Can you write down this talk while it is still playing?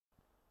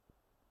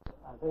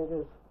I think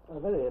is a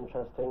very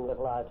interesting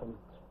little item.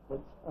 It's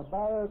a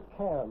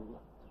Biokam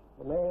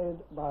made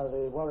by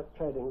the Warwick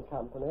Trading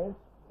Company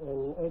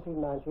in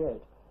 1898.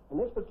 And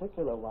this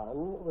particular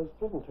one was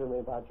given to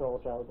me by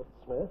George Albert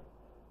Smith,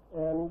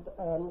 and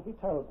he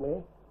told me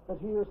that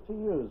he used to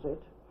use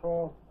it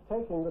for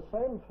taking the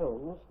same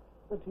films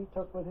that he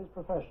took with his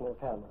professional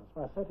cameras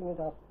by setting it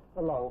up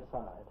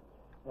alongside.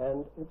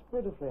 And it's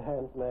beautifully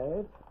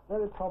handmade,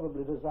 very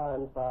probably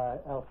designed by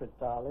Alfred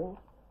Darling,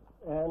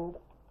 and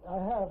I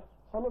have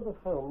some of the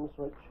films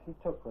which he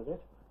took with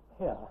it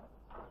here.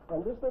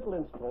 And this little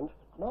instrument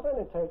not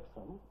only takes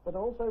them, but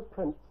also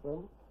prints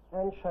them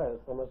and shows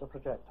them as a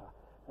projector.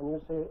 And you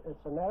see,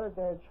 it's a narrow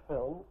gauge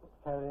film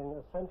carrying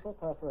a central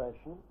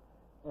perforation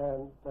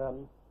and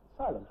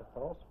silent, of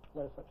course,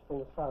 no such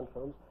thing as sound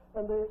films,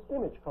 and the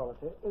image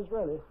quality is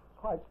really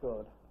quite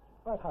good,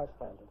 quite high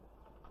standard.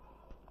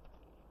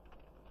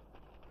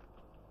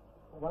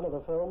 One of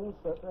the films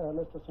that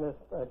Mr. Smith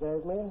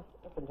gave me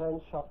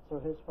contains shots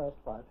of his first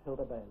wife,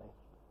 Hilda Bailey.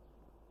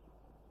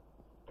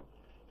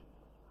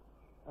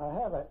 I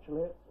have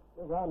actually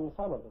run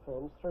some of the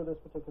films through this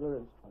particular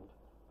instrument,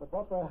 but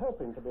what we're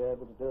hoping to be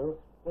able to do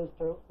is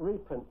to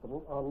reprint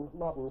them on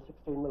modern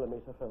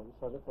 16mm films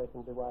so that they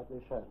can be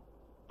widely shown.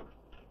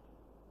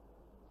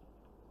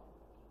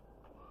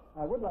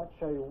 I would like to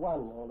show you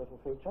one more little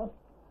feature,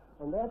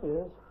 and that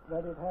is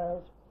that it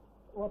has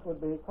what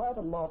would be quite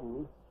a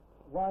modern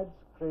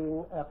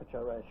widescreen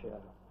aperture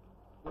ratio.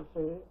 You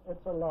see,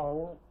 it's a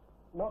long,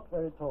 not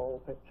very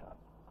tall picture.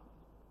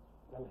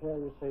 And here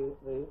you see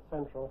the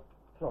central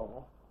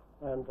floor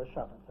and the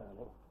shutter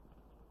turning.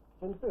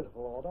 It's in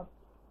beautiful order,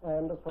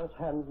 and of course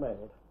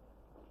handmade.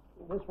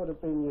 This would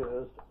have been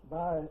used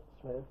by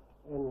Smith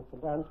in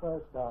St.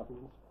 Answell's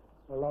Gardens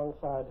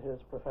alongside his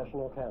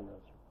professional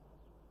cameras.